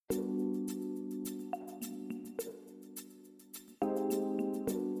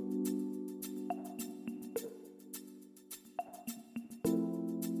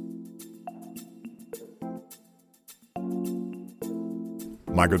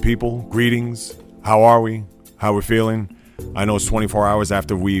My good people, greetings. How are we? How we're feeling? I know it's 24 hours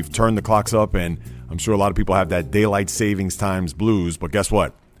after we've turned the clocks up, and I'm sure a lot of people have that daylight savings times blues, but guess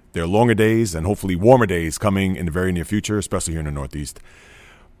what? There are longer days and hopefully warmer days coming in the very near future, especially here in the Northeast.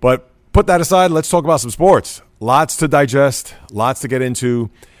 But put that aside, let's talk about some sports. Lots to digest, lots to get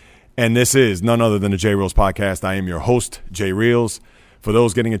into, and this is none other than the J Reels podcast. I am your host, J Reels. For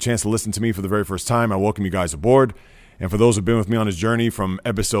those getting a chance to listen to me for the very first time, I welcome you guys aboard. And for those who have been with me on this journey from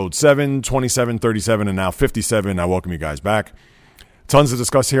episode 7, 27, 37, and now 57, I welcome you guys back. Tons to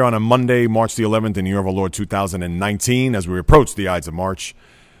discuss here on a Monday, March the 11th in the year of our Lord 2019 as we approach the Ides of March.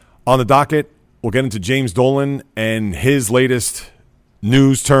 On the docket, we'll get into James Dolan and his latest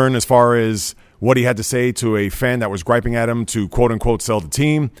news turn as far as what he had to say to a fan that was griping at him to quote-unquote sell the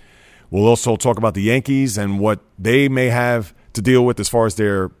team. We'll also talk about the Yankees and what they may have to deal with as far as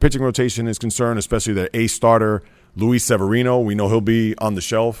their pitching rotation is concerned, especially their ace starter, Luis Severino. We know he'll be on the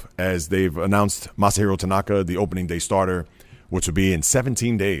shelf as they've announced Masahiro Tanaka, the opening day starter, which will be in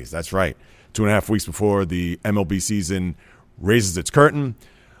 17 days. That's right. 2.5 weeks before the MLB season raises its curtain.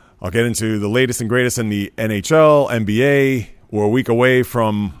 I'll get into the latest and greatest in the NHL, NBA. We're a week away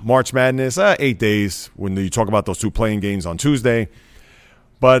from March Madness, 8 days when you talk about those two playing games on Tuesday.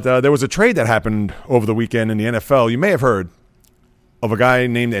 But there was a trade that happened over the weekend in the NFL. You may have heard of a guy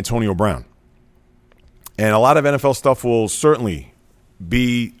named Antonio Brown. And a lot of NFL stuff will certainly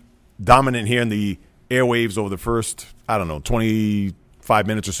be dominant here in the airwaves over the first, 25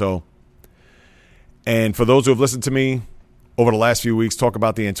 minutes or so. And for those who have listened to me over the last few weeks talk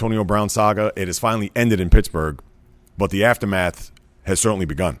about the Antonio Brown saga, it has finally ended in Pittsburgh, but the aftermath has certainly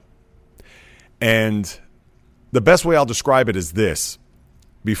begun. And the best way I'll describe it is this,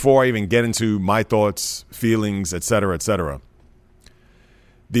 before I even get into my thoughts, feelings, et cetera, et cetera.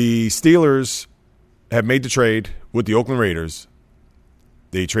 The Steelers have made the trade with the Oakland Raiders.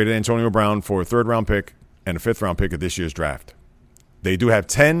 They traded Antonio Brown for a third-round pick and a fifth-round pick of this year's draft. They do have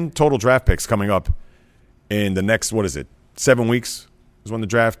 10 total draft picks coming up in the next, 7 weeks is when the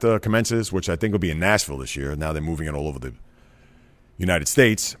draft commences, which I think will be in Nashville this year. Now they're moving it all over the United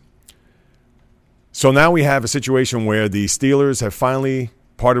States. So now we have a situation where the Steelers have finally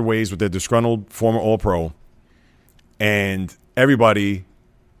parted ways with their disgruntled former All-Pro, and everybody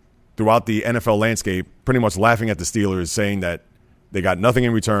throughout the NFL landscape pretty much laughing at the Steelers, saying that they got nothing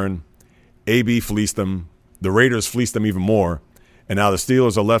in return. AB fleeced them. The Raiders fleeced them even more. And now the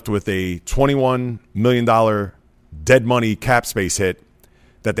Steelers are left with a $21 million dead money cap space hit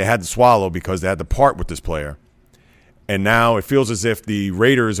that they had to swallow because they had to part with this player. And now it feels as if the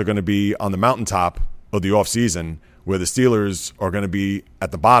Raiders are going to be on the mountaintop of the offseason, where the Steelers are going to be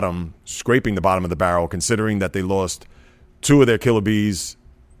at the bottom, scraping the bottom of the barrel, considering that they lost two of their killer bees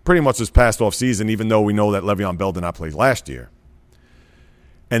pretty much this past offseason, even though we know that Le'Veon Bell did not play last year.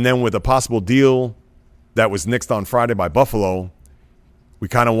 And then with a possible deal that was nixed on Friday by Buffalo, we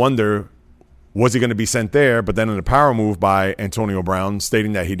kind of wonder, was he going to be sent there? But then in a power move by Antonio Brown,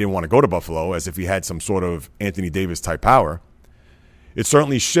 stating that he didn't want to go to Buffalo, as if he had some sort of Anthony Davis-type power, it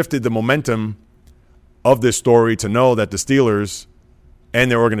certainly shifted the momentum of this story to know that the Steelers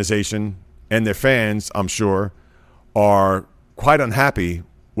and their organization and their fans, I'm sure, are quite unhappy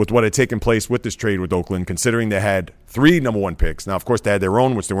with what had taken place with this trade with Oakland, considering they had 3 number 1 picks. Now, of course, they had their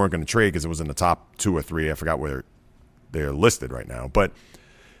own, which they weren't going to trade because it was in the top 2 or 3. I forgot where they're listed right now. But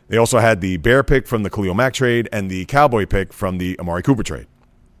they also had the Bear pick from the Khalil Mack trade and the Cowboy pick from the Amari Cooper trade.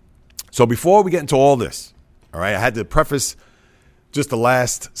 So before we get into all this, all right, I had to preface just the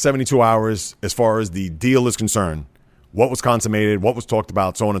last 72 hours as far as the deal is concerned, what was consummated, what was talked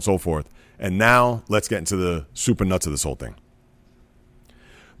about, so on and so forth. And now let's get into the super nuts of this whole thing.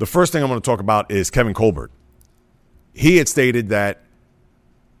 The first thing I'm going to talk about is Kevin Colbert. He had stated that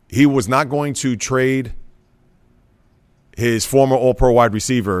he was not going to trade his former All-Pro wide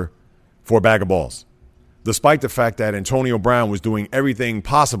receiver for a bag of balls, despite the fact that Antonio Brown was doing everything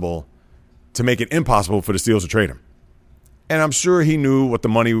possible to make it impossible for the Steelers to trade him. And I'm sure he knew what the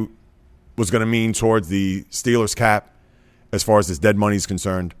money was going to mean towards the Steelers cap as far as this dead money is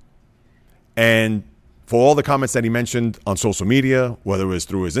concerned. And for all the comments that he mentioned on social media, whether it was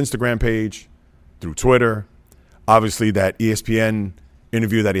through his Instagram page, through Twitter, obviously that ESPN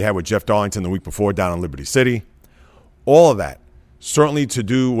interview that he had with Jeff Darlington the week before down in Liberty City, all of that, certainly to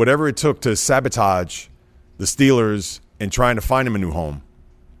do whatever it took to sabotage the Steelers in trying to find him a new home.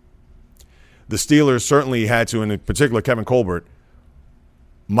 The Steelers certainly had to, and in particular Kevin Colbert.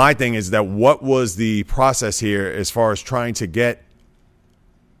 My thing is that what was the process here as far as trying to get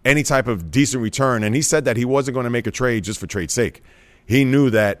any type of decent return? And he said that he wasn't going to make a trade just for trade's sake. He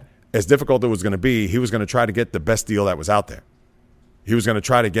knew that as difficult as it was going to be, he was going to try to get the best deal that was out there. he was going to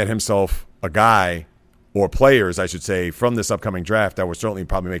try to get himself a guy, or players, I should say, from this upcoming draft that would certainly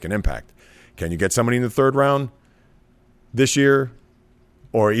probably make an impact. Can you get somebody in the third round this year,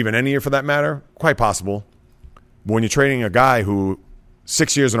 or even any year for that matter? Quite possible. But when you're trading a guy who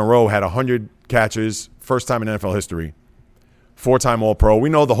 6 years in a row had 100 catches, first time in NFL history, 4-time All-Pro, we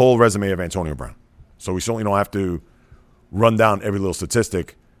know the whole resume of Antonio Brown. So we certainly don't have to run down every little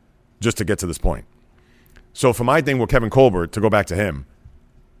statistic just to get to this point. So for my thing with Kevin Colbert, to go back to him,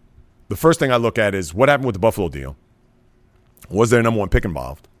 the first thing I look at is what happened with the Buffalo deal. Was there a number one pick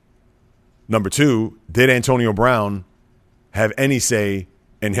involved? Number two, did Antonio Brown have any say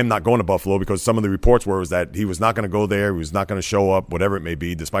in him not going to Buffalo? Because some of the reports was that he was not going to go there, he was not going to show up, whatever it may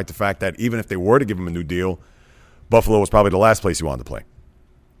be, despite the fact that even if they were to give him a new deal, Buffalo was probably the last place he wanted to play.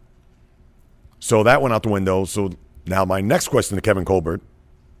 So that went out the window. So now my next question to Kevin Colbert,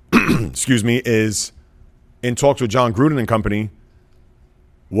 excuse me, is in talks with John Gruden and company,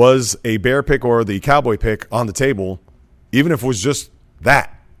 was a Bear pick or the Cowboy pick on the table, even if it was just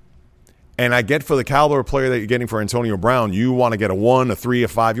that? And I get for the caliber of player that you're getting for Antonio Brown, you want to get a 1, a 3, a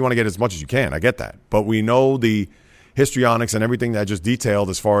 5. You want to get as much as you can. I get that. But we know the histrionics and everything that I just detailed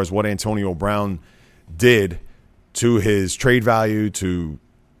as far as what Antonio Brown did to his trade value, to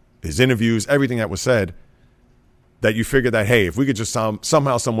his interviews, everything that was said, that you figure that, hey, if we could just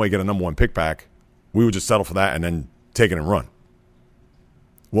somehow, some way get a number one pick back, we would just settle for that and then take it and run.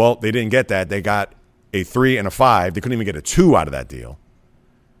 Well, they didn't get that. They got a 3 and a 5. They couldn't even get a 2 out of that deal.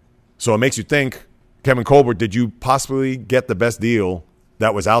 So it makes you think, Kevin Colbert, did you possibly get the best deal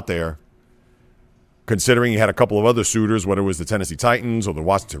that was out there, considering you had a couple of other suitors, whether it was the Tennessee Titans or the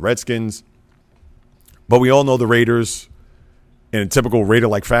Washington Redskins? But we all know the Raiders, in a typical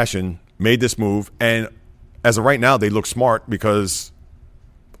Raider-like fashion, made this move. And as of right now, they look smart because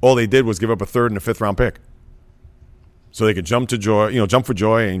all they did was give up a 3rd and a 5th round pick. So they could jump for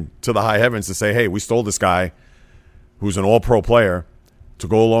joy and to the high heavens to say, hey, we stole this guy who's an all-pro player to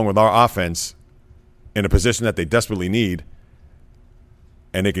go along with our offense in a position that they desperately need.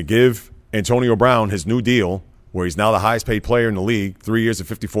 And they could give Antonio Brown his new deal, where he's now the highest paid player in the league, 3 years at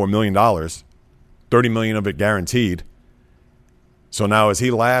 $54 million, $30 million of it guaranteed. So now as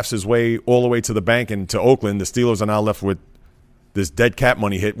he laughs his way all the way to the bank and to Oakland, the Steelers are now left with this dead cap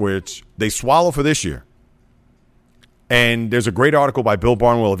money hit, which they swallow for this year. And there's a great article by Bill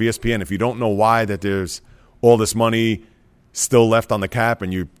Barnwell of ESPN. If you don't know why that there's all this money still left on the cap,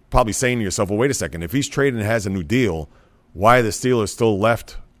 and you're probably saying to yourself, well, wait a second, if he's traded and has a new deal, why are the Steelers still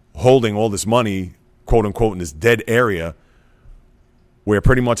left holding all this money, quote unquote, in this dead area where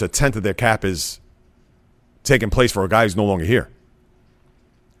pretty much a tenth of their cap is taking place for a guy who's no longer here?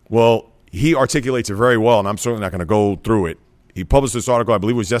 Well, he articulates it very well, and I'm certainly not going to go through it. He published this article, I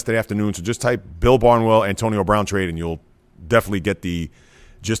believe it was yesterday afternoon, so just type Bill Barnwell, Antonio Brown trade, and you'll definitely get the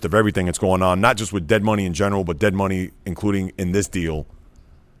gist of everything that's going on, not just with dead money in general, but dead money including in this deal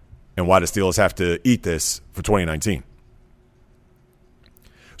and why the Steelers have to eat this for 2019.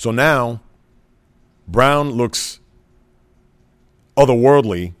 So now Brown looks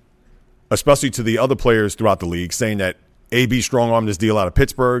otherworldly, especially to the other players throughout the league, saying that AB strong-armed this deal out of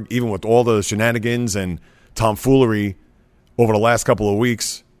Pittsburgh, even with all the shenanigans and tomfoolery over the last couple of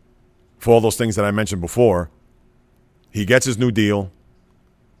weeks for all those things that I mentioned before. He gets his new deal.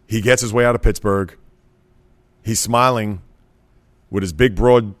 He gets his way out of Pittsburgh. He's smiling with his big,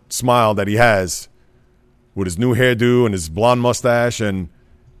 broad smile that he has, with his new hairdo and his blonde mustache and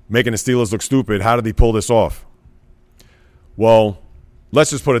making the Steelers look stupid. How did he pull this off? Well,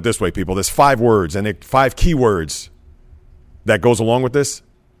 let's just put it this way, people. There's 5 words and 5 key words that goes along with this.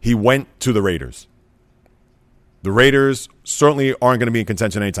 He went to the Raiders. The Raiders certainly aren't going to be in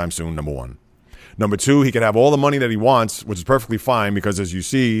contention anytime soon, number one. Number two, he could have all the money that he wants, which is perfectly fine because, as you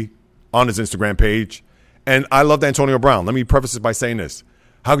see on his Instagram page, and I love Antonio Brown. Let me preface this by saying this.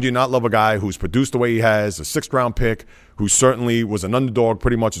 How could you not love a guy who's produced the way he has, a 6th-round pick, who certainly was an underdog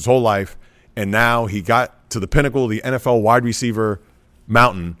pretty much his whole life, and now he got to the pinnacle of the NFL wide receiver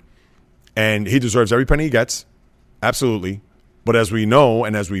mountain, and he deserves every penny he gets, absolutely. But as we know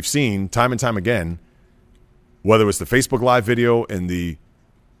and as we've seen time and time again, whether it's the Facebook Live video and the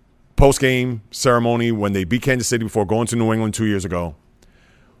post-game ceremony when they beat Kansas City before going to New England 2 years ago,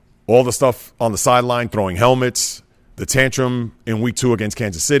 all the stuff on the sideline, throwing helmets, the tantrum in week 2 against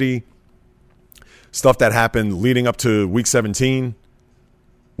Kansas City, stuff that happened leading up to week 17,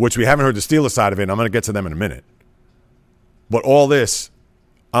 which we haven't heard the Steelers side of it, and I'm going to get to them in a minute. But all this,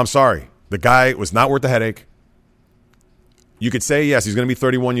 I'm sorry, the guy was not worth the headache. You could say, yes, he's going to be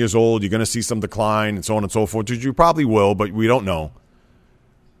 31 years old. You're going to see some decline and so on and so forth, which you probably will, but we don't know.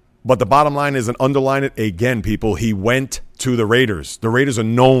 But the bottom line is, and underline it again, people, he went to the Raiders. The Raiders are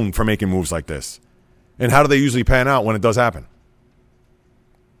known for making moves like this. And how do they usually pan out when it does happen?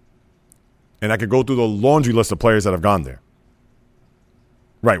 And I could go through the laundry list of players that have gone there.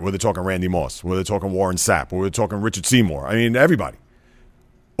 Right, whether they're talking Randy Moss, whether they're talking Warren Sapp, whether they're talking Richard Seymour. I mean, everybody.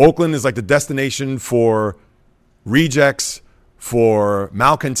 Oakland is like the destination for rejects, for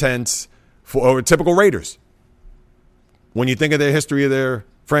malcontents, for typical Raiders. When you think of their history of their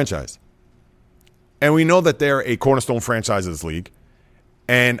franchise. And we know that they're a cornerstone franchise of this league.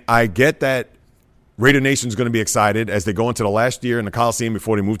 And I get that Raider Nation is going to be excited as they go into the last year in the Coliseum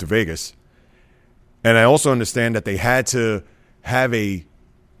before they move to Vegas. And I also understand that they had to have a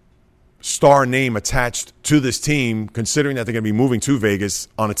star name attached to this team, considering that they're going to be moving to Vegas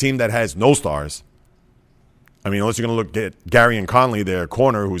on a team that has no stars. I mean, unless you're going to look at Gary and Conley, their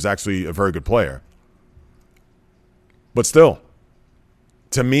corner, who's actually a very good player. But still,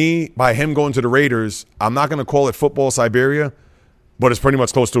 to me, by him going to the Raiders, I'm not going to call it football Siberia, but it's pretty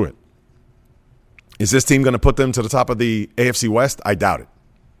much close to it. Is this team going to put them to the top of the AFC West? I doubt it.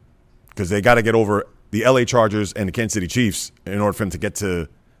 Because they got to get over the LA Chargers and the Kansas City Chiefs in order for him to get to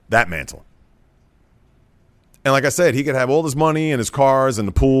that mantle. And like I said, he could have all this money and his cars and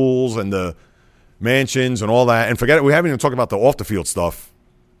the pools and the mansions and all that. And forget it, we haven't even talked about the off-the-field stuff.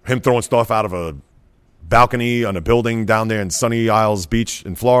 Him throwing stuff out of a balcony on a building down there in Sunny Isles Beach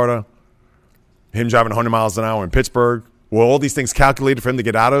in Florida. Him driving 100 miles an hour in Pittsburgh. Were all these things calculated for him to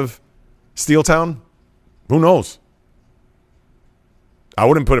get out of Steel Town? Who knows? I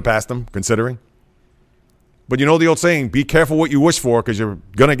wouldn't put it past him, considering. But you know the old saying, be careful what you wish for because you're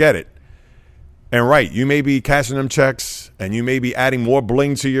going to get it. And right, you may be cashing them checks and you may be adding more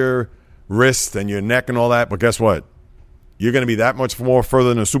bling to your wrist and your neck and all that. But guess what? You're going to be that much more further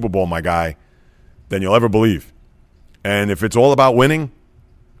than the Super Bowl, my guy, than you'll ever believe. And if it's all about winning,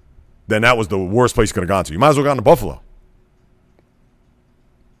 then that was the worst place you could have gone to. You might as well have gone to Buffalo.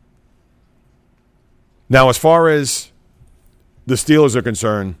 Now, as far as the Steelers are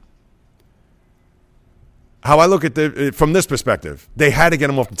concerned, how I look at it from this perspective, they had to get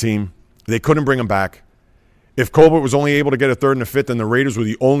him off the team. They couldn't bring him back. If Colbert was only able to get a third and a fifth and the Raiders were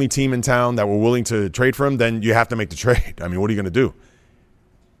the only team in town that were willing to trade for him, then you have to make the trade. I mean, what are you going to do?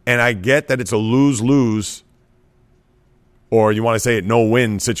 And I get that it's a lose-lose, or you want to say it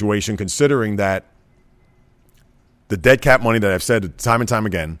no-win situation, considering that the dead cap money that I've said time and time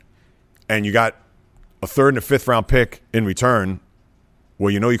again, and you got a third and a fifth round pick in return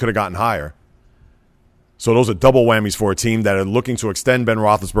where you know you could have gotten higher. So those are double whammies for a team that are looking to extend Ben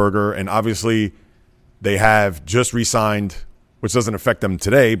Roethlisberger, and obviously they have just re-signed, which doesn't affect them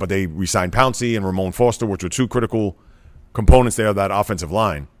today, but they re-signed Pouncey and Ramon Foster, which were two critical components there of that offensive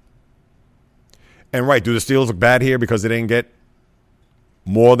line. And right, do the Steelers look bad here because they didn't get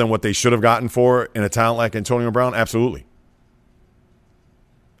more than what they should have gotten for in a talent like Antonio Brown? Absolutely.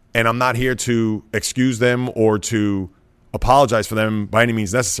 And I'm not here to excuse them or to apologize for them by any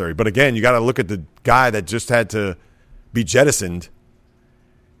means necessary. But again, you got to look at the guy that just had to be jettisoned.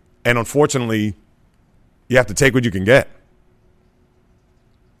 And unfortunately, you have to take what you can get.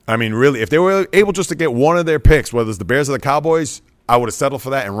 I mean, really, if they were able just to get one of their picks, whether it's the Bears or the Cowboys, I would have settled for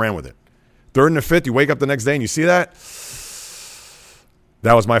that and ran with it. Third and the fifth, you wake up the next day and you see that?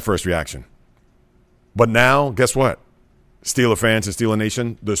 That was my first reaction. But now, guess what? Steeler fans and Steeler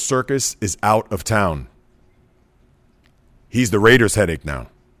Nation, the circus is out of town. He's the Raiders' headache now.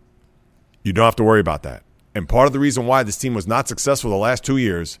 You don't have to worry about that. And part of the reason why this team was not successful the last 2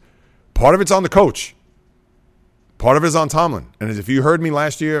 years, part of it's on the coach. Part of it is on Tomlin. And if you heard me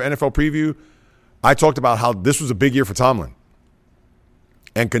last year, NFL preview, I talked about how this was a big year for Tomlin.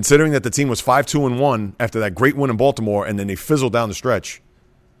 And considering that the team was 5-2-1 after that great win in Baltimore and then they fizzled down the stretch,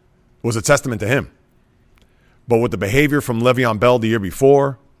 was a testament to him. But with the behavior from Le'Veon Bell the year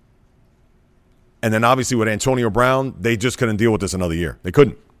before, and then obviously with Antonio Brown, they just couldn't deal with this another year. They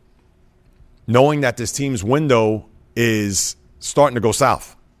couldn't. Knowing that this team's window is starting to go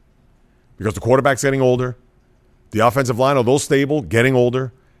south because the quarterback's getting older, the offensive line, although stable, getting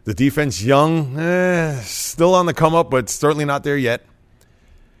older, the defense young, still on the come up, but certainly not there yet.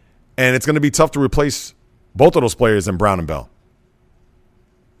 And it's going to be tough to replace both of those players in Brown and Bell.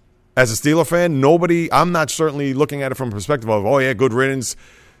 As a Steeler fan, I'm not certainly looking at it from a perspective of, oh yeah, good riddance,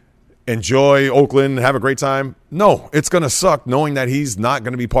 enjoy Oakland, have a great time. No, it's going to suck knowing that he's not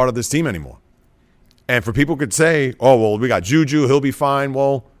going to be part of this team anymore. And for people could say, oh, well, we got Juju, he'll be fine.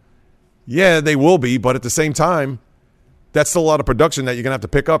 Well, yeah, they will be, but at the same time, that's still a lot of production that you're going to have to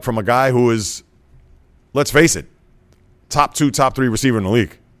pick up from a guy who is, let's face it, top 2, top 3 receiver in the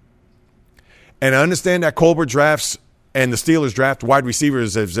league. And I understand that Colbert drafts and the Steelers draft wide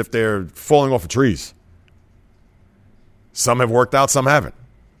receivers as if they're falling off of trees. Some have worked out, some haven't.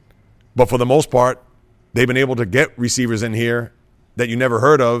 But for the most part, they've been able to get receivers in here that you never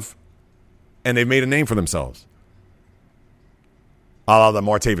heard of, and they've made a name for themselves. A la the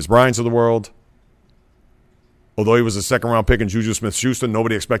Martavis Bryants of the world. Although he was a second-round pick in Juju Smith-Schuster,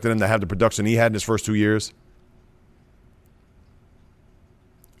 nobody expected him to have the production he had in his first 2 years.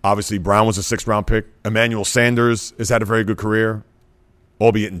 Obviously, Brown was a sixth-round pick. Emmanuel Sanders has had a very good career,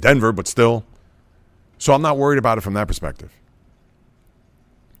 albeit in Denver, but still. So I'm not worried about it from that perspective.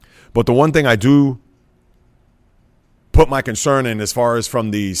 But the one thing I do put my concern in as far as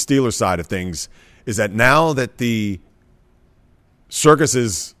from the Steelers side of things is that now that the circus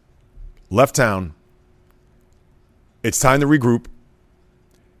has left town, it's time to regroup.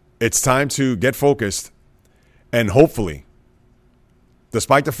 It's time to get focused. And hopefully,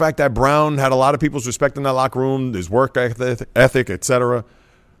 despite the fact that Brown had a lot of people's respect in that locker room, his work ethic, etc.,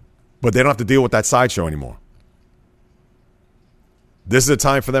 but they don't have to deal with that sideshow anymore. This is a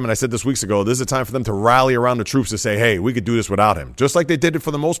time for them, and I said this weeks ago, this is a time for them to rally around the troops to say, hey, we could do this without him. Just like they did it for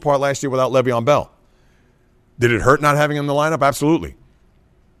the most part last year without Le'Veon Bell. Did it hurt not having him in the lineup? Absolutely.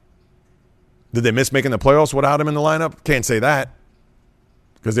 Did they miss making the playoffs without him in the lineup? Can't say that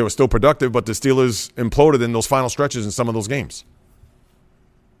because they were still productive, but the Steelers imploded in those final stretches in some of those games.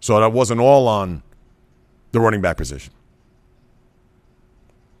 So that wasn't all on the running back position.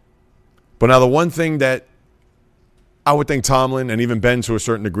 But now the one thing that I would think Tomlin and even Ben to a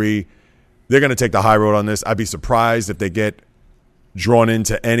certain degree, they're going to take the high road on this. I'd be surprised if they get drawn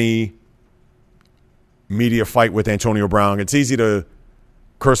into any media fight with Antonio Brown. It's easy to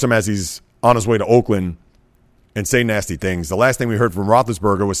curse him as he's on his way to Oakland and say nasty things. The last thing we heard from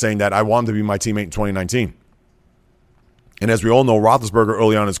Roethlisberger was saying that I want him to be my teammate in 2019. And as we all know, Roethlisberger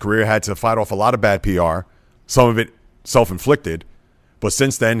early on in his career had to fight off a lot of bad PR, some of it self-inflicted. But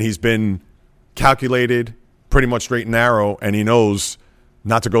since then, he's been calculated, pretty much straight and narrow, and he knows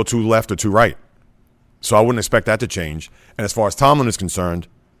not to go too left or too right. So I wouldn't expect that to change. And as far as Tomlin is concerned,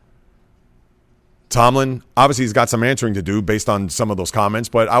 Tomlin, obviously he's got some answering to do based on some of those comments,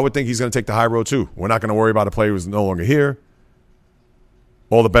 but I would think he's going to take the high road too. We're not going to worry about a player who's no longer here.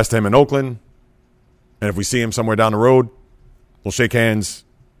 All the best to him in Oakland. And if we see him somewhere down the road, we'll shake hands.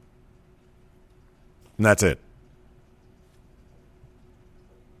 And that's it.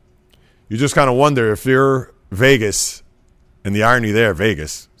 You just kind of wonder if you're Vegas, and the irony there,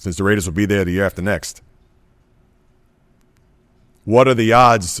 Vegas, since the Raiders will be there the year after next. What are the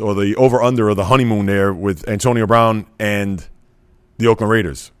odds or the over-under of the honeymoon there with Antonio Brown and the Oakland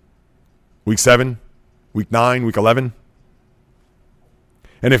Raiders? Week 7, Week 9, Week 11?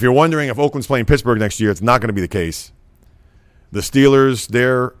 And if you're wondering if Oakland's playing Pittsburgh next year, it's not going to be the case. The Steelers,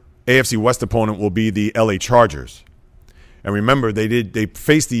 their AFC West opponent will be the LA Chargers. And remember, they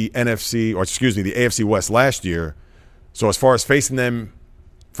faced the AFC West last year. So as far as facing them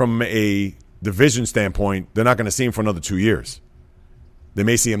from a division standpoint, they're not going to see him for another 2 years. They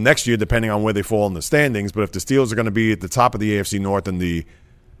may see him next year, depending on where they fall in the standings. But if the Steelers are going to be at the top of the AFC North and the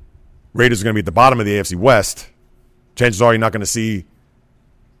Raiders are going to be at the bottom of the AFC West, chances are you're not going to see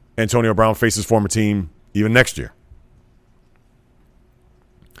Antonio Brown face his former team even next year.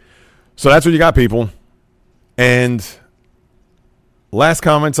 So that's what you got, people. And last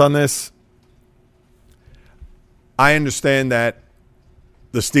comments on this. I understand that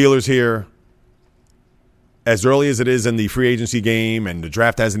the Steelers here, as early as it is in the free agency game and the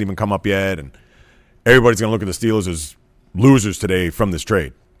draft hasn't even come up yet, and everybody's going to look at the Steelers as losers today from this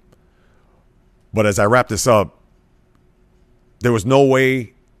trade. But as I wrap this up, there was no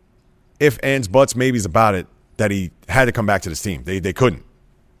way, if, ands, buts, maybes about it, that he had to come back to this team. They couldn't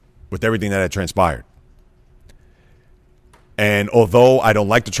with everything that had transpired. And although I don't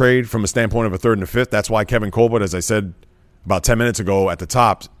like the trade from a standpoint of a third and a fifth, that's why Kevin Colbert, as I said about 10 minutes ago at the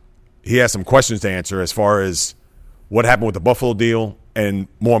top, he has some questions to answer as far as what happened with the Buffalo deal and,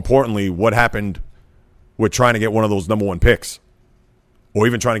 more importantly, what happened with trying to get one of those number one picks or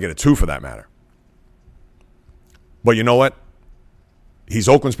even trying to get a 2 for that matter. But you know what? He's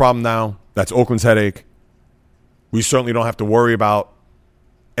Oakland's problem now. That's Oakland's headache. We certainly don't have to worry about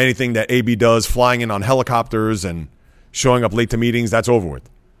anything that AB does, flying in on helicopters and showing up late to meetings. That's over with.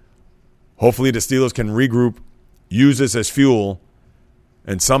 Hopefully the Steelers can regroup, use this as fuel,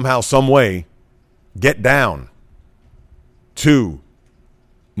 and somehow, some way, get down to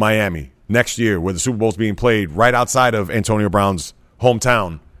Miami next year where the Super Bowl's being played right outside of Antonio Brown's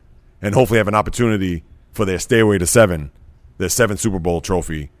hometown, and hopefully have an opportunity for their Stairway to 7, their 7th Super Bowl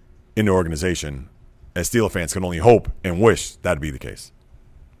trophy in the organization, as Steeler fans can only hope and wish that'd be the case.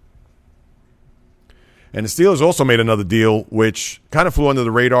 And the Steelers also made another deal, which kind of flew under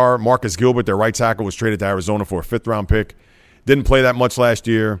the radar. Marcus Gilbert, their right tackle, was traded to Arizona for a 5th-round pick. Didn't play that much last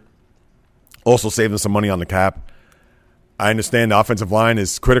year. Also saving some money on the cap. I understand the offensive line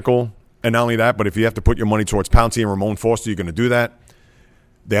is critical. And not only that, but if you have to put your money towards Pouncey and Ramon Foster, you're going to do that.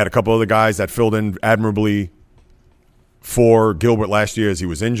 They had a couple other guys that filled in admirably for Gilbert last year as he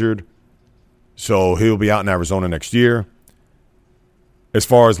was injured. So he'll be out in Arizona next year. As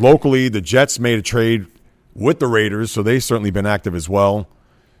far as locally, the Jets made a trade with the Raiders, so they've certainly been active as well.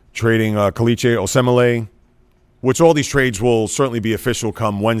 Trading Kalichi Osemele, which all these trades will certainly be official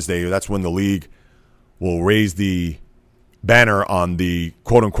come Wednesday. That's when the league will raise the banner on the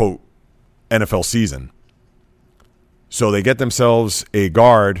quote-unquote NFL season. So they get themselves a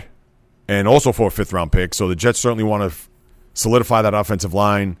guard and also for a 5th-round pick. So the Jets certainly want to solidify that offensive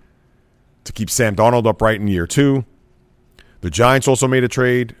line to keep Sam Darnold upright in year 2. The Giants also made a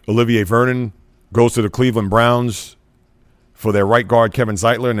trade. Olivier Vernon goes to the Cleveland Browns for their right guard, Kevin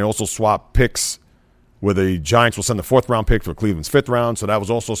Zeitler, and they also swap picks where the Giants will send the 4th-round pick for Cleveland's 5th round. So that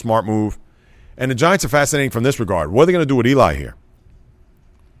was also a smart move. And the Giants are fascinating from this regard. What are they going to do with Eli here?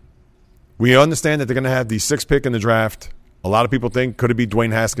 We understand that they're going to have the 6th pick in the draft. A lot of people think, could it be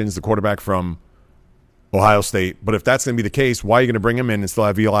Dwayne Haskins, the quarterback from Ohio State? But if that's going to be the case, why are you going to bring him in and still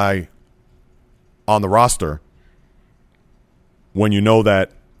have Eli on the roster when you know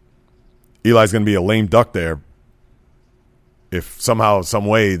that Eli's going to be a lame duck there if somehow, some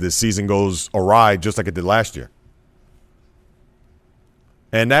way, this season goes awry just like it did last year?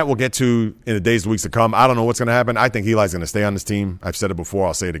 And that we'll get to in the days and weeks to come. I don't know what's going to happen. I think Eli's going to stay on this team. I've said it before.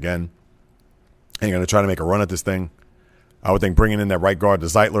 I'll say it again. And going to try to make a run at this thing. I would think bringing in that right guard to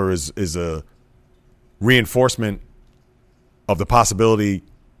Zeitler is a reinforcement of the possibility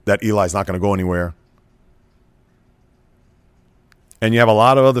that Eli's not going to go anywhere. And you have a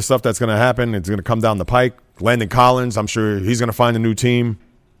lot of other stuff that's going to happen. It's going to come down the pike. Landon Collins, I'm sure he's going to find a new team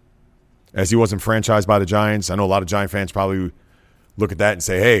as he wasn't franchised by the Giants. I know a lot of Giant fans probably look at that and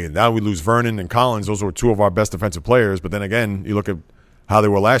say, hey, now we lose Vernon and Collins. Those were 2 of our best defensive players. But then again, you look at how they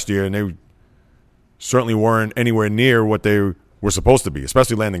were last year, and they certainly weren't anywhere near what they were supposed to be,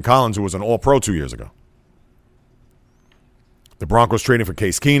 especially Landon Collins, who was an All-Pro 2 years ago. The Broncos trading for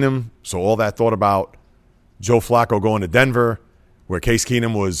Case Keenum, so all that thought about Joe Flacco going to Denver, where Case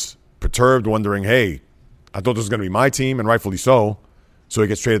Keenum was perturbed, wondering, hey, I thought this was going to be my team, and rightfully so. So he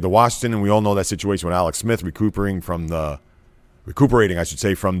gets traded to Washington, and we all know that situation with Alex Smith recuperating from the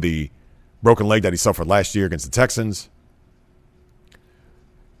broken leg that he suffered last year against the Texans.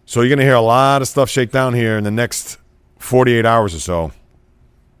 So you're going to hear a lot of stuff shake down here in the next 48 hours or so.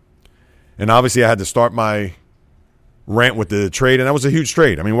 And obviously I had to start my rant with the trade, and that was a huge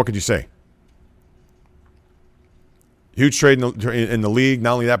trade. I mean, what could you say? Huge trade in the league.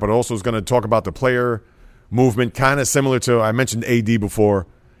 Not only that, but also is going to talk about the player movement, kind of similar to, I mentioned AD before,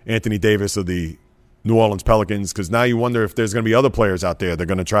 Anthony Davis of the New Orleans Pelicans, because now you wonder if there's going to be other players out there that are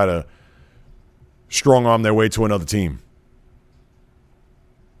going to try to strong-arm their way to another team.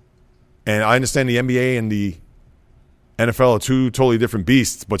 And I understand the NBA and the NFL are 2 totally different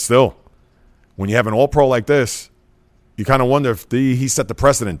beasts, but still, when you have an all-pro like this, you kind of wonder if he set the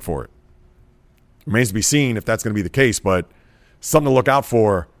precedent for it. Remains to be seen if that's going to be the case, but something to look out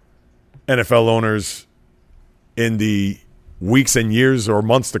for NFL owners in the weeks and years or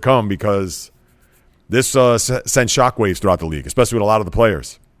months to come, because this sends shockwaves throughout the league, especially with a lot of the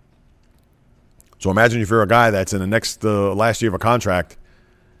players. So imagine if you're a guy that's in the next last year of a contract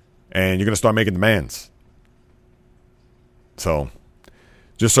and you're going to start making demands. So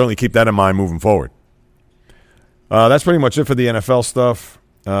just certainly keep that in mind moving forward. That's pretty much it for the NFL stuff.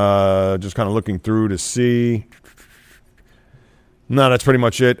 Just kind of looking through to see. No, that's pretty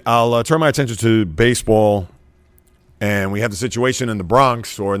much it. I'll turn my attention to baseball. And we have the situation in the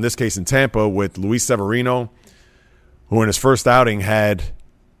Bronx, or in this case in Tampa, with Luis Severino, who in his first outing had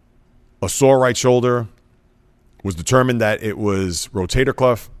a sore right shoulder, was determined that it was rotator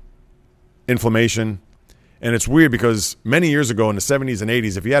cuff inflammation. And it's weird because many years ago in the 70s and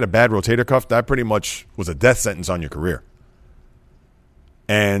 80s, if you had a bad rotator cuff, that pretty much was a death sentence on your career.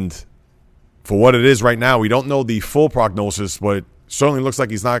 And for what it is right now, we don't know the full prognosis, but it certainly looks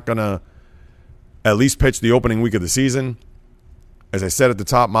like he's not going to at least pitch the opening week of the season. As I said at the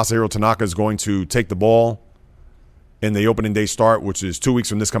top, Masahiro Tanaka is going to take the ball in the opening day start, which is 2 weeks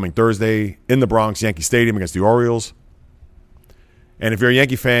from this coming Thursday in the Bronx, Yankee Stadium against the Orioles. And if you're a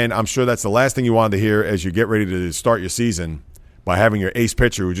Yankee fan, I'm sure that's the last thing you wanted to hear as you get ready to start your season by having your ace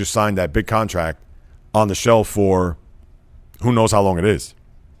pitcher who just signed that big contract on the shelf for who knows how long it is.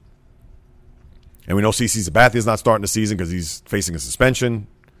 And we know CC Sabathia is not starting the season because he's facing a suspension.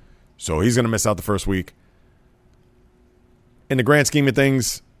 So he's going to miss out the first week. in the grand scheme of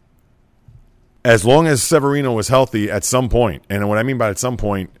things, as long as Severino is healthy at some point, and what I mean by at some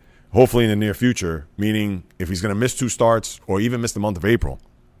point, hopefully in the near future, meaning if he's going to miss 2 starts or even miss the month of April,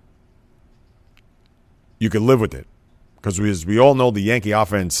 you can live with it. Because we all know the Yankee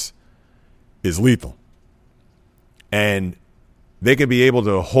offense is lethal. And they could be able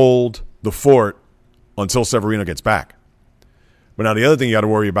to hold the fort until Severino gets back. But now the other thing you got to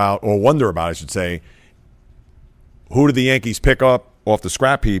worry about, or wonder about, I should say, who did the Yankees pick up off the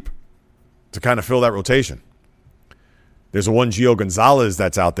scrap heap to kind of fill that rotation? There's a one Gio Gonzalez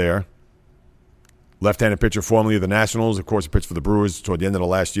that's out there, left-handed pitcher formerly of the Nationals. Of course, he pitched for the Brewers toward the end of the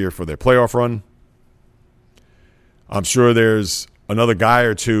last year for their playoff run. I'm sure there's another guy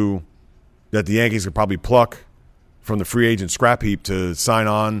or two that the Yankees could probably pluck from the free agent scrap heap to sign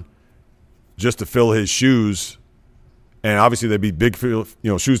on just to fill his shoes. And obviously they'd be big,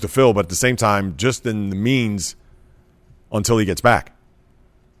 shoes to fill, but at the same time, just in the means until he gets back.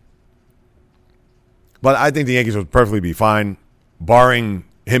 But I think the Yankees would perfectly be fine, barring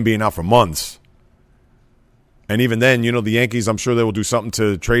him being out for months. And even then, the Yankees, I'm sure they will do something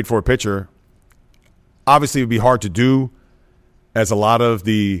to trade for a pitcher. Obviously, it would be hard to do as a lot of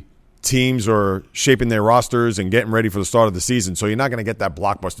the teams are shaping their rosters and getting ready for the start of the season. So you're not going to get that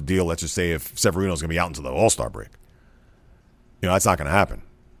blockbuster deal, let's just say, if Severino's going to be out until the All-Star break. That's not going to happen.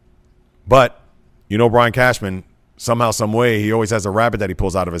 But, Brian Cashman, somehow, some way, he always has a rabbit that he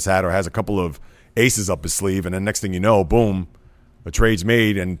pulls out of his hat or has a couple of aces up his sleeve. And then next thing you know, boom, a trade's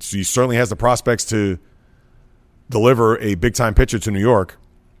made. And he certainly has the prospects to deliver a big-time pitcher to New York.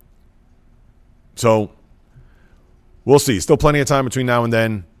 So we'll see. Still plenty of time between now and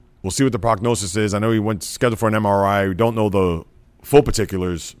then. We'll see what the prognosis is. I know he went scheduled for an MRI. We don't know the full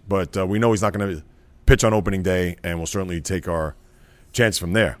particulars, but we know he's not going to pitch on opening day, and we'll certainly take our chance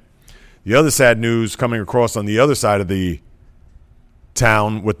from there. The other sad news coming across on the other side of the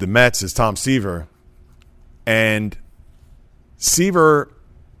town with the Mets is Tom Seaver. And Seaver,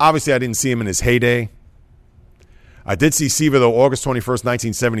 obviously I didn't see him in his heyday. I did see Seaver, though, August 21st,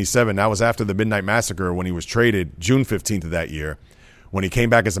 1977. That was after the Midnight Massacre when he was traded June 15th of that year. When he came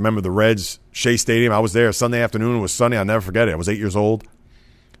back as a member of the Reds, Shea Stadium. I was there Sunday afternoon. It was sunny. I'll never forget it. I was 8 years old.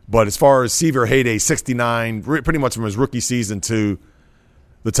 But as far as Seaver heyday, 69, pretty much from his rookie season to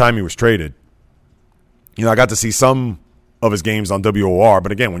the time he was traded. I got to see some of his games on WOR.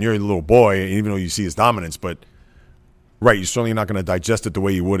 But again, when you're a little boy, even though you see his dominance, but right, you're certainly not going to digest it the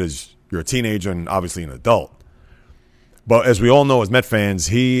way you would as you're a teenager and obviously an adult. But as we all know as Met fans,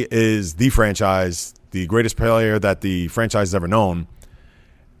 he is the franchise, the greatest player that the franchise has ever known.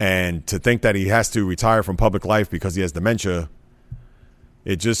 And to think that he has to retire from public life because he has dementia,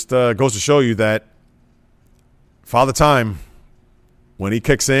 it just goes to show you that Father Time, when he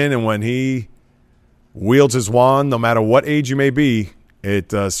kicks in and when he wields his wand, no matter what age you may be,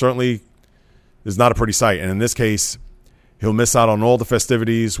 it certainly is not a pretty sight. And in this case, he'll miss out on all the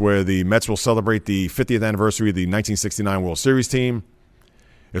festivities where the Mets will celebrate the 50th anniversary of the 1969 World Series team.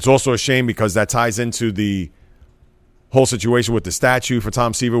 It's also a shame because that ties into the whole situation with the statue for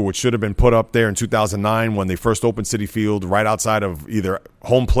Tom Seaver, which should have been put up there in 2009 when they first opened Citi Field, right outside of either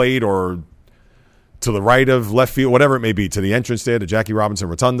home plate or to the right of left field, whatever it may be, to the entrance there, to Jackie Robinson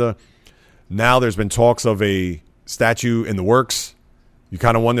Rotunda. Now there's been talks of a statue in the works. You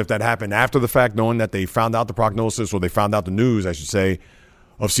kind of wonder if that happened after the fact, knowing that they found out the prognosis, or they found out the news, I should say,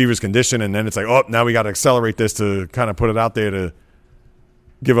 of Seaver's condition. And then it's like, oh, now we got to accelerate this to kind of put it out there to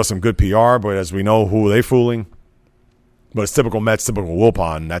give us some good PR. But as we know, who are they fooling? But it's typical Mets, typical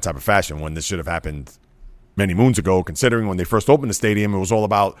Wilpon, that type of fashion, when this should have happened many moons ago, considering when they first opened the stadium, it was all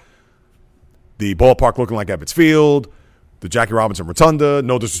about the ballpark looking like Ebbets Field, the Jackie Robinson Rotunda.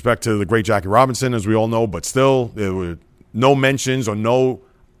 No disrespect to the great Jackie Robinson, as we all know, but still, there were no mentions or no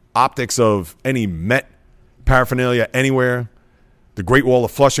optics of any Met paraphernalia anywhere. The Great Wall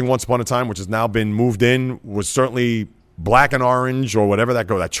of Flushing, once upon a time, which has now been moved in, was certainly black and orange, or whatever that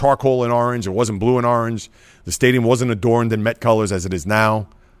goes, that charcoal and orange. It wasn't blue and orange. The stadium wasn't adorned in Met colors as it is now,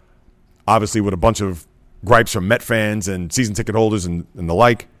 obviously with a bunch of gripes from Met fans and season ticket holders and the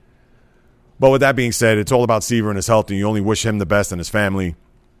like. But with that being said, it's all about Seaver and his health, and you only wish him the best and his family.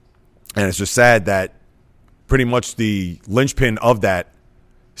 And it's just sad that pretty much the linchpin of that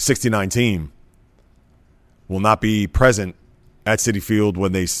 69 team will not be present at Citi Field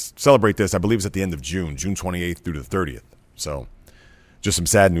when they celebrate this. I believe it's at the end of June 28th through the 30th. So just some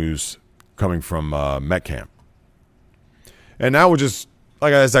sad news coming from Met camp. And now we're just,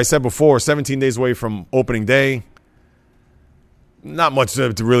 like as I said before, 17 days away from opening day. Not much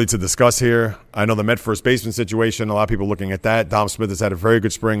to really to discuss here. I know the Met first baseman situation, a lot of people looking at that. Dom Smith has had a very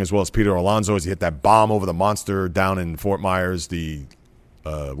good spring, as well as Peter Alonso, as he hit that bomb over the monster down in Fort Myers, the,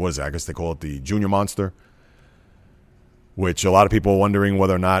 what is it? I guess they call it the Junior Monster, which a lot of people are wondering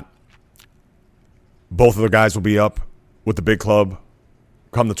whether or not both of the guys will be up with the big club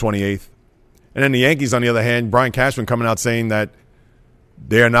come the 28th. And then the Yankees, on the other hand, Brian Cashman coming out saying that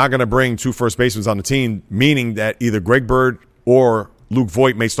they are not going to bring two first basemen on the team, meaning that either Greg Bird or Luke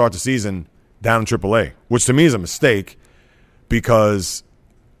Voit may start the season down in AAA, which to me is a mistake because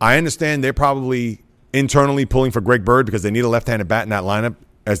I understand they're probably internally pulling for Greg Bird because they need a left-handed bat in that lineup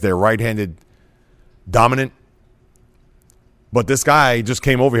as their right-handed dominant. But this guy just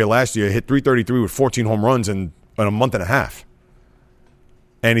came over here last year, hit .333 with 14 home runs in a month and a half.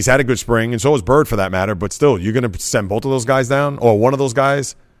 And he's had a good spring, and so has Bird for that matter. But still, you're going to send both of those guys down, or one of those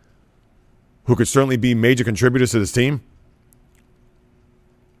guys who could certainly be major contributors to this team.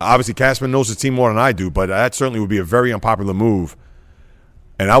 Obviously, Cashman knows his team more than I do, but that certainly would be a very unpopular move.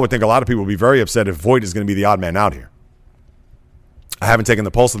 And I would think a lot of people would be very upset if Voit is going to be the odd man out here. I haven't taken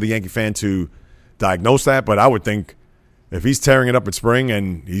the pulse of the Yankee fan to diagnose that, but I would think if he's tearing it up in spring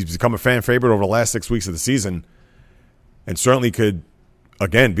and he's become a fan favorite over the last 6 weeks of the season and certainly could,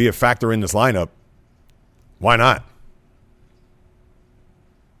 again, be a factor in this lineup, why not?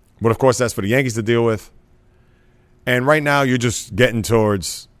 But, of course, that's for the Yankees to deal with. And right now you're just getting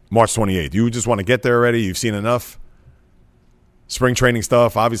towards March 28th. You just want to get there already. You've seen enough spring training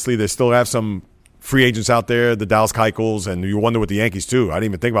stuff. Obviously, they still have some free agents out there, the Dallas Keuchels, and you wonder with the Yankees, too. I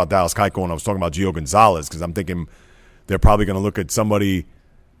didn't even think about Dallas Keuchel when I was talking about Gio Gonzalez because I'm thinking they're probably going to look at somebody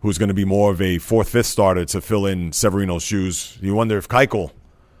who's going to be more of a fourth, fifth starter to fill in Severino's shoes. You wonder if Keuchel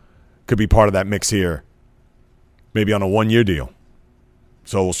could be part of that mix here, maybe on a one-year deal.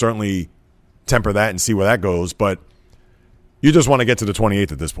 So we'll certainly temper that and see where that goes, but you just want to get to the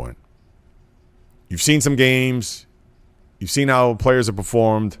 28th at this point. You've seen some games. You've seen how players have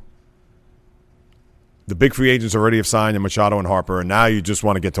performed. The big free agents already have signed in Machado and Harper, and now you just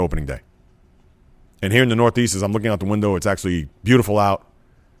want to get to opening day. And here in the Northeast, as I'm looking out the window, it's actually beautiful out.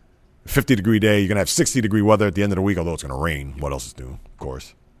 50-degree day. You're going to have 60-degree weather at the end of the week, although it's going to rain. What else is new, of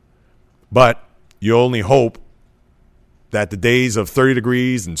course. But you only hope that the days of 30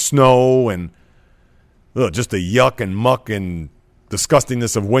 degrees and snow and just the yuck and muck and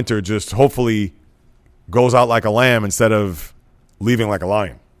disgustingness of winter just hopefully goes out like a lamb instead of leaving like a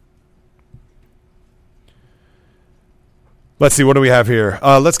lion. Let's see, what do we have here?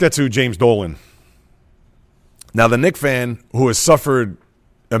 Let's get to James Dolan. Now, the Knicks fan who has suffered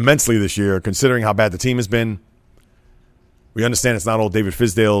immensely this year, considering how bad the team has been, we understand it's not all David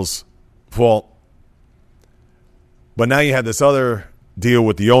Fizdale's fault. But now you have this other deal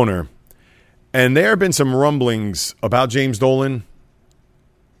with the owner. And there have been some rumblings about James Dolan,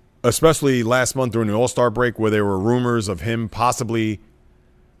 especially last month during the All-Star break, where there were rumors of him possibly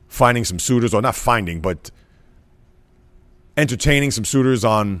finding some suitors, or not finding, but entertaining some suitors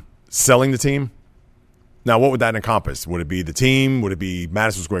on selling the team. Now, what would that encompass? Would it be the team? Would it be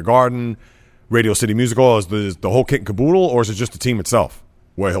Madison Square Garden, Radio City Music Hall? Is the whole kit and caboodle, or is it just the team itself,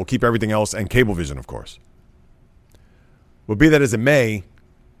 where he'll keep everything else and Cablevision, of course? Well, be that as it may,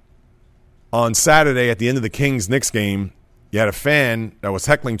 on Saturday at the end of the Kings-Knicks game, you had a fan that was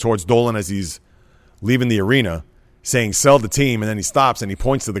heckling towards Dolan as he's leaving the arena, saying, sell the team, and then he stops and he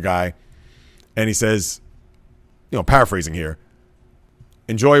points to the guy, and he says, paraphrasing here,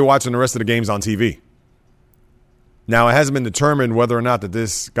 enjoy watching the rest of the games on TV. Now, it hasn't been determined whether or not that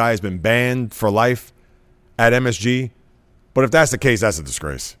this guy has been banned for life at MSG, but if that's the case, that's a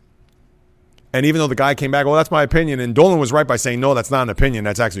disgrace. And even though the guy came back, well, that's my opinion, and Dolan was right by saying, no, that's not an opinion,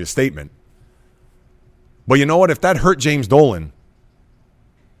 that's actually a statement. But you know what? If that hurt James Dolan,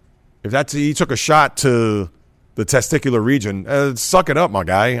 if he took a shot to the testicular region, suck it up, my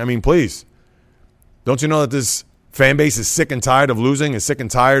guy. I mean, please. Don't you know that this fan base is sick and tired of losing, is sick and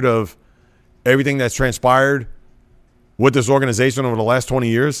tired of everything that's transpired with this organization over the last 20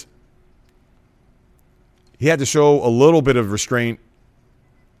 years? He had to show a little bit of restraint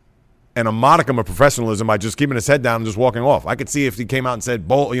and a modicum of professionalism by just keeping his head down and just walking off. I could see if he came out and said,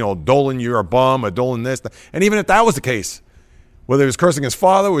 Dolan, you're a bum, or Dolan this. And even if that was the case, whether he was cursing his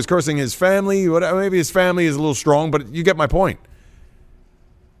father, or he was cursing his family, whatever, maybe his family is a little strong, but you get my point.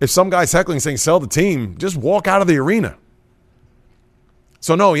 If some guy's heckling saying sell the team, just walk out of the arena.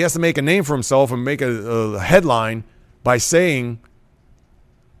 So no, he has to make a name for himself and make a headline by saying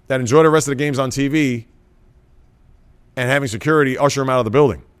that enjoy the rest of the games on TV and having security usher him out of the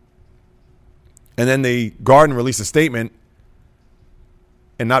building. And then the Garden released a statement,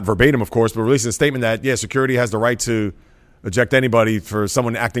 and not verbatim, of course, but released a statement that, security has the right to eject anybody for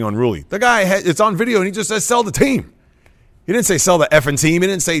someone acting unruly. The guy, it's on video, and he just says sell the team. He didn't say sell the effing team. He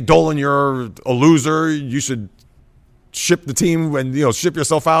didn't say, Dolan, you're a loser. You should ship the team and, ship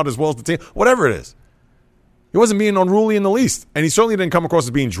yourself out as well as the team. Whatever it is. He wasn't being unruly in the least. And he certainly didn't come across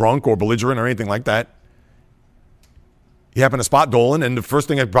as being drunk or belligerent or anything like that. He happened to spot Dolan, and the first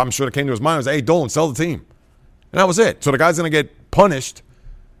thing I'm sure that came to his mind was, hey, Dolan, sell the team. And that was it. So the guy's going to get punished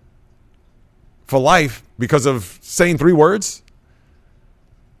for life because of saying 3 words?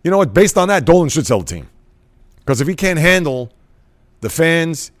 You know what? Based on that, Dolan should sell the team. Because if he can't handle the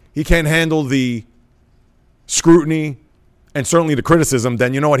fans, he can't handle the scrutiny, and certainly the criticism,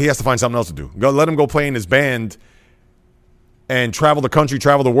 then you know what? He has to find something else to do. Let him go play in his band and travel the country,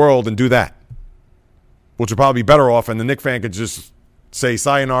 travel the world, and do that. Which would probably be better off, and the Knicks fan could just say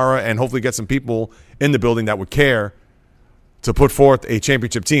sayonara and hopefully get some people in the building that would care to put forth a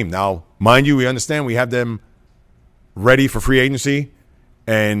championship team. Now, mind you, we understand we have them ready for free agency,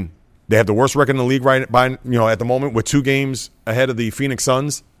 and they have the worst record in the league at the moment with 2 games ahead of the Phoenix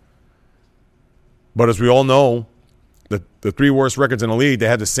Suns. But as we all know, the 3 worst records in the league, they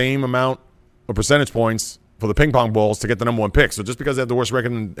had the same amount of percentage points for the ping pong balls to get the number 1 pick. So just because they have the worst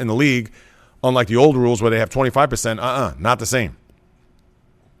record in the league, unlike the old rules where they have 25%, not the same.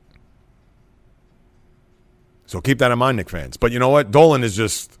 So keep that in mind, Knicks fans. But you know what? Dolan is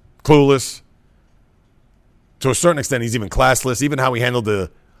just clueless. To a certain extent, he's even classless. Even how he handled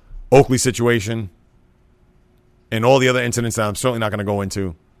the Oakley situation and all the other incidents that I'm certainly not going to go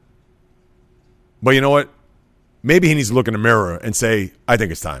into. But you know what? Maybe he needs to look in the mirror and say, I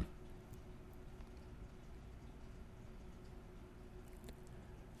think it's time.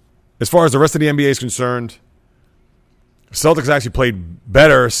 As far as the rest of the NBA is concerned, Celtics actually played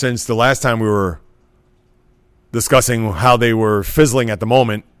better since the last time we were discussing how they were fizzling at the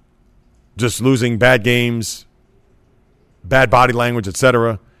moment, just losing bad games, bad body language,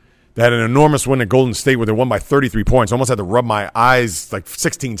 etc. They had an enormous win at Golden State where they won by 33 points. I almost had to rub my eyes like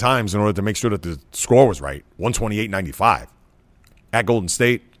 16 times in order to make sure that the score was right. 128-95 at Golden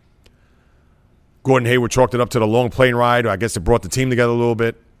State. Gordon Hayward chalked it up to the long plane ride. I guess it brought the team together a little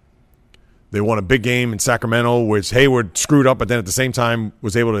bit. They won a big game in Sacramento, which Hayward screwed up, but then at the same time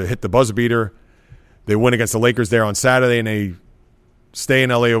was able to hit the buzzer beater. They win against the Lakers there on Saturday, and they stay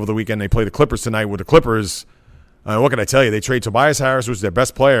in L.A. over the weekend. They play the Clippers tonight with the Clippers. What can I tell you? They trade Tobias Harris, who's their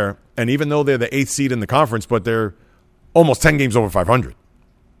best player, and even though they're the 8th seed in the conference, but they're almost 10 games over 500.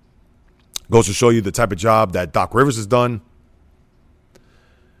 Goes to show you the type of job that Doc Rivers has done.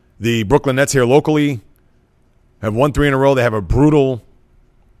 The Brooklyn Nets here locally have won 3 in a row. They have a brutal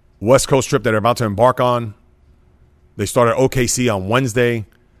West Coast trip that they're about to embark on. They start at OKC on Wednesday,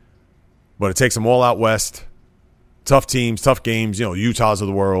 but it takes them all out west. Tough teams, tough games, Utah's of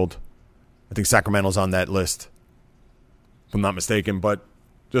the world. I think Sacramento's on that list, if I'm not mistaken. But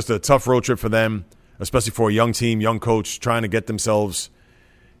just a tough road trip for them, especially for a young team, young coach, trying to get themselves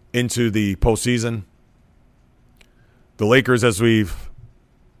into the postseason. The Lakers, as were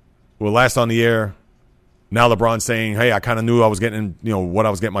last on the air, now LeBron's saying, hey, I kind of knew I was getting, what I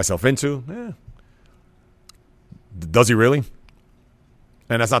was getting myself into. Yeah. Does he really?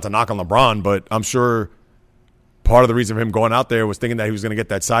 And that's not to knock on LeBron, but I'm sure part of the reason for him going out there was thinking that he was going to get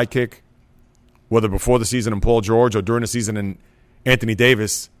that sidekick, whether before the season in Paul George or during the season in Anthony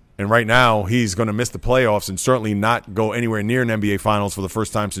Davis. And right now, he's going to miss the playoffs and certainly not go anywhere near an NBA Finals for the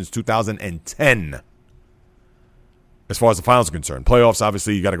first time since 2010. As far as the finals are concerned. Playoffs,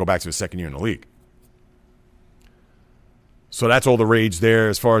 obviously, you got to go back to his second year in the league. So that's all the rage there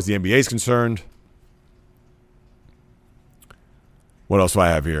as far as the NBA is concerned. What else do I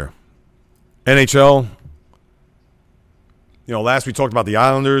have here? NHL. Last we talked about the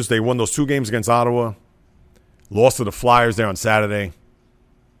Islanders. They won those 2 games against Ottawa. Lost to the Flyers there on Saturday.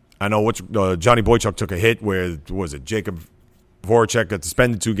 I know Johnny Boychuk took a hit where, Jacob Voracek got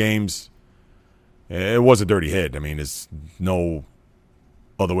suspended 2 games. It was a dirty hit. I mean, there's no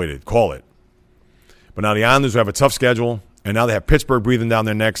other way to call it. But now the Islanders have a tough schedule, and now they have Pittsburgh breathing down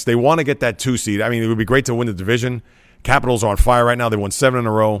their necks. They want to get that 2 seed. I mean, it would be great to win the division. Capitals are on fire right now. They won 7 in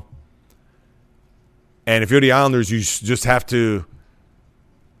a row. And if you're the Islanders, you just have to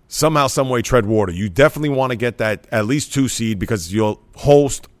somehow, some way tread water. You definitely want to get that at least 2 seed because you'll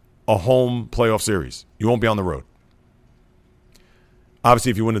host a home playoff series. You won't be on the road.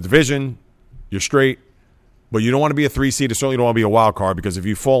 Obviously, if you win the division, you're straight. But you don't want to be a 3 seed. You certainly don't want to be a wild card because if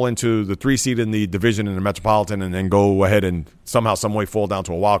you fall into the 3 seed in the division in the Metropolitan and then go ahead and somehow, some way fall down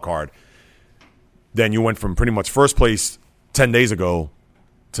to a wild card, then you went from pretty much first place 10 days ago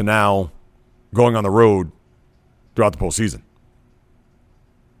to now going on the road throughout the postseason.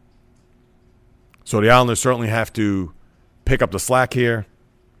 So the Islanders certainly have to pick up the slack here.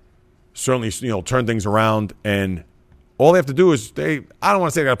 Certainly, turn things around. And all they have to do is I don't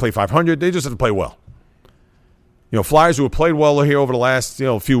want to say they got to play 500. They just have to play well. Flyers who have played well here over the last,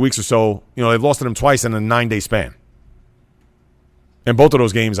 few weeks or so, they've lost to them twice in a 9-day span. And both of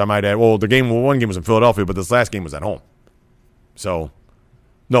those games, I might add, one game was in Philadelphia, but this last game was at home. So,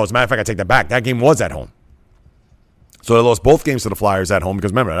 no, as a matter of fact, I take that back. That game was at home. So they lost both games to the Flyers at home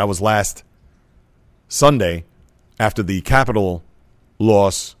because, remember, that was last Sunday after the Capital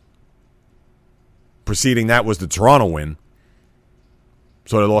loss. Preceding that was the Toronto win.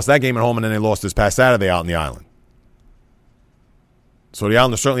 So they lost that game at home, and then they lost this past Saturday out in the Island. So the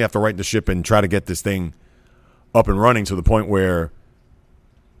Islanders certainly have to right the ship and try to get this thing up and running to the point where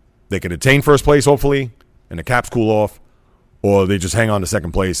they can attain first place, hopefully, and the Caps cool off, or they just hang on to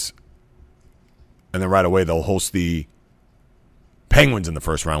second place, and then right away they'll host the Penguins in the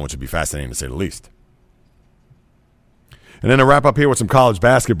first round, which would be fascinating to say the least. And then to wrap up here with some college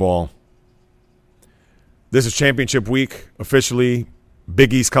basketball, this is championship week officially.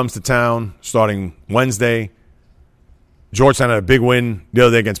 Big East comes to town starting Wednesday. Georgetown had a big win the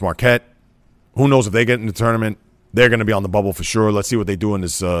other day against Marquette. Who knows if they get in the tournament? They're going to be on the bubble for sure. Let's see what they do in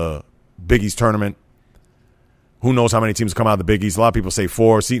this Big East tournament. Who knows how many teams come out of the Big East? A lot of people say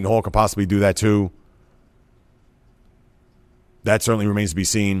 4. Seton Hall could possibly do that too. That certainly remains to be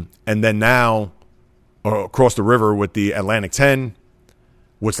seen. And then now, across the river with the Atlantic 10,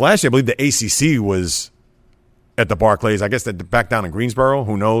 which last year I believe the ACC was at the Barclays. I guess they're back down in Greensboro.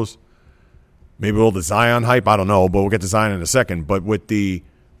 Who knows? Maybe all the Zion hype. I don't know, but we'll get to Zion in a second. But with the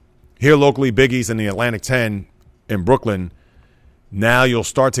here locally Big East and the Atlantic 10 in Brooklyn, now you'll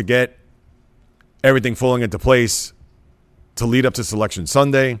start to get everything falling into place to lead up to Selection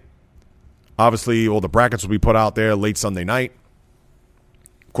Sunday. Obviously, all the brackets will be put out there late Sunday night.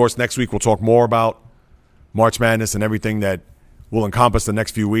 Of course, next week we'll talk more about March Madness and everything that will encompass the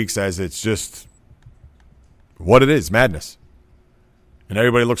next few weeks, as it's just what it is, madness. And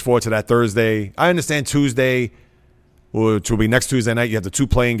everybody looks forward to that Thursday. I understand Tuesday, which will be next Tuesday night, you have the 2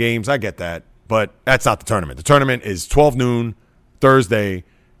 playing games. I get that. But that's not the tournament. The tournament is 12 noon, Thursday.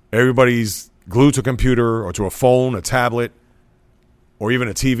 Everybody's glued to a computer or to a phone, a tablet, or even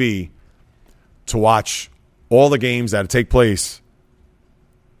a TV to watch all the games that take place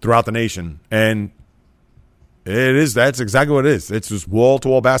throughout the nation. And that's exactly what it is. It's just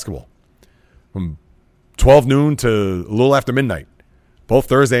wall-to-wall basketball from 12 noon to a little after midnight, both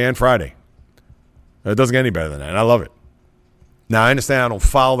Thursday and Friday. It doesn't get any better than that, and I love it. Now, I understand I don't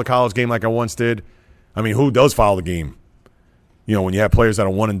follow the college game like I once did. I mean, who does follow the game? When you have players that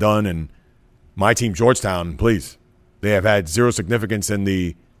are one and done, and my team, Georgetown, please, they have had zero significance in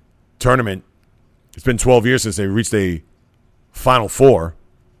the tournament. It's been 12 years since they reached a Final Four.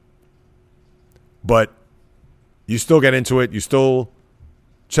 But you still get into it. You still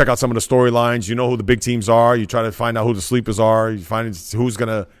check out some of the storylines. You know who the big teams are. You try to find out who the sleepers are. You find who's going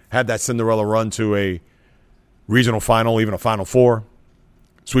to have that Cinderella run to a regional final, even a Final Four,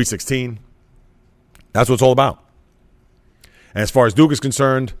 Sweet 16. That's what it's all about. And as far as Duke is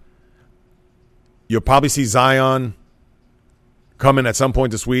concerned, you'll probably see Zion coming at some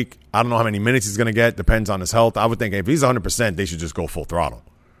point this week. I don't know how many minutes he's going to get. Depends on his health. I would think if he's 100%, they should just go full throttle.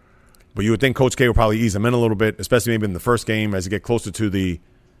 But you would think Coach K will probably ease him in a little bit, especially maybe in the first game as you get closer to the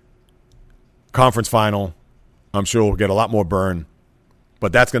conference final. I'm sure we'll get a lot more burn.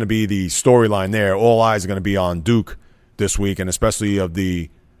 But that's going to be the storyline there. All eyes are going to be on Duke this week, and especially of the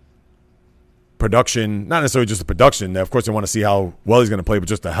production, not necessarily just the production. Of course, they want to see how well he's going to play, but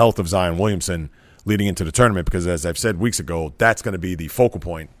just the health of Zion Williamson leading into the tournament, because as I've said weeks ago, that's going to be the focal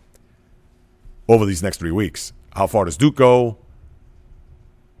point over these next 3 weeks. How far does Duke go?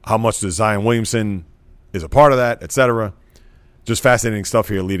 How much does Zion Williamson is a part of that, etc. Just fascinating stuff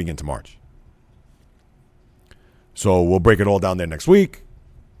here leading into March. So we'll break it all down there next week.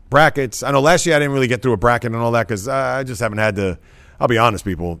 Brackets. I know last year I didn't really get through a bracket and all that because I just haven't had to. I'll be honest,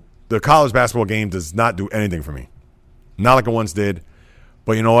 people. The college basketball game does not do anything for me. Not like it once did.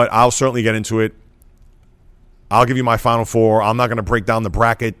 But you know what? I'll certainly get into it. I'll give you my Final Four. I'm not going to break down the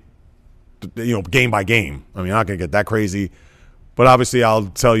bracket, game by game. I mean, I'm not going to get that crazy. But obviously, I'll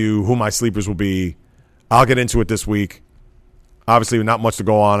tell you who my sleepers will be. I'll get into it this week. Obviously, not much to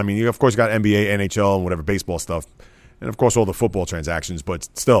go on. I mean, of course, you got NBA, NHL, and whatever baseball stuff. And, of course, all the football transactions. But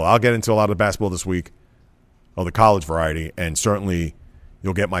still, I'll get into a lot of the basketball this week, of the college variety. And certainly,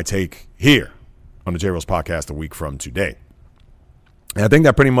 you'll get my take here on the J-Rose podcast a week from today. And I think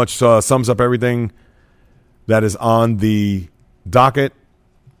that pretty much sums up everything that is on the docket.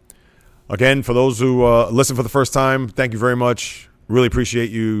 Again, for those who listen for the first time, thank you very much. Really appreciate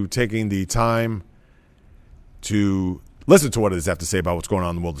you taking the time to listen to what it is I have to say about what's going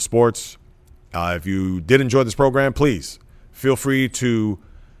on in the world of sports. If you did enjoy this program, please feel free to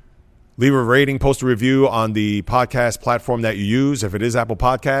leave a rating, post a review on the podcast platform that you use. If it is Apple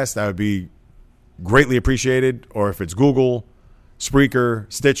Podcasts, that would be greatly appreciated. Or if it's Google,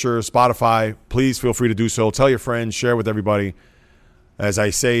 Spreaker, Stitcher, Spotify, please feel free to do so. Tell your friends, share with everybody. As I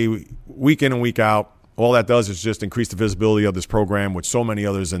say, week in and week out, all that does is just increase the visibility of this program with so many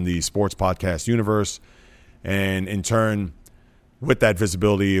others in the sports podcast universe. And in turn, with that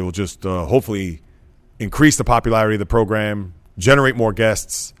visibility, it will just hopefully increase the popularity of the program, generate more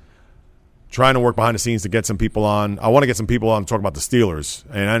guests, trying to work behind the scenes to get some people on. I want to get some people on to talk about the Steelers.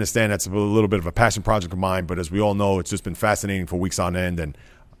 And I understand that's a little bit of a passion project of mine, but as we all know, it's just been fascinating for weeks on end. And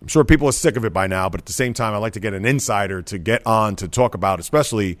I'm sure people are sick of it by now, but at the same time, I'd like to get an insider to get on to talk about,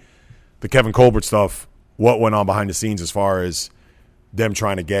 especially the Kevin Colbert stuff, what went on behind the scenes as far as them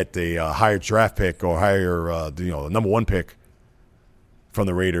trying to get a higher draft pick or higher, the number one pick from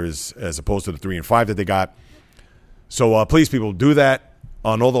the Raiders as opposed to the 3 and 5 that they got. So please, people, do that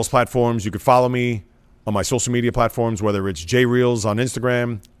on all those platforms. You can follow me on my social media platforms, whether it's JReels on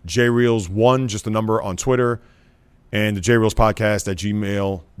Instagram, JReels1, just a number, on Twitter, and the JReels podcast at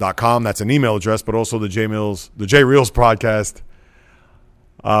gmail.com. That's an email address, but also the JReels podcast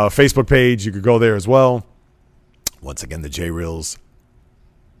Facebook page. You could go there as well. Once again, the JReels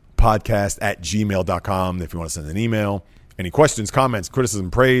podcast at gmail.com if you want to send an email. Any questions, comments, criticism,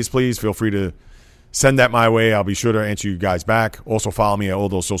 praise, please feel free to send that my way. I'll be sure to answer you guys back. Also follow me at all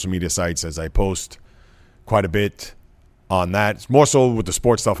those social media sites as I post quite a bit on that. It's more so with the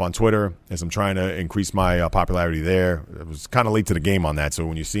sports stuff on Twitter as I'm trying to increase my popularity there. I was kind of late to the game on that. So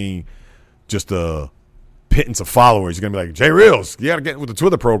when you see just the pittance of followers, you're going to be like, Jay Reels, you got to get with the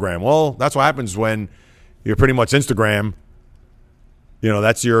Twitter program. Well, that's what happens when you're pretty much Instagram.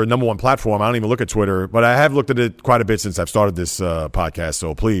 That's your number one platform. I don't even look at Twitter, but I have looked at it quite a bit since I've started this podcast.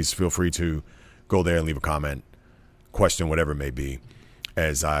 So please feel free to go there and leave a comment, question, whatever it may be,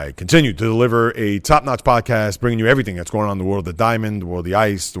 as I continue to deliver a top-notch podcast, bringing you everything that's going on in the world of the diamond, the world of the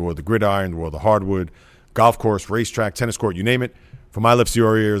ice, the world of the gridiron, the world of the hardwood, golf course, racetrack, tennis court, you name it. From my lips to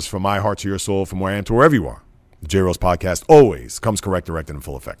your ears, from my heart to your soul, from where I am to wherever you are. The J Rose podcast always comes correct, direct, and in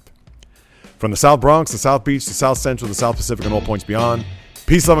full effect. From the South Bronx, the South Beach, the South Central, the South Pacific, and all points beyond.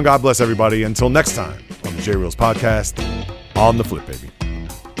 Peace, love, and God bless everybody. Until next time on the J Reels podcast, on the flip, baby.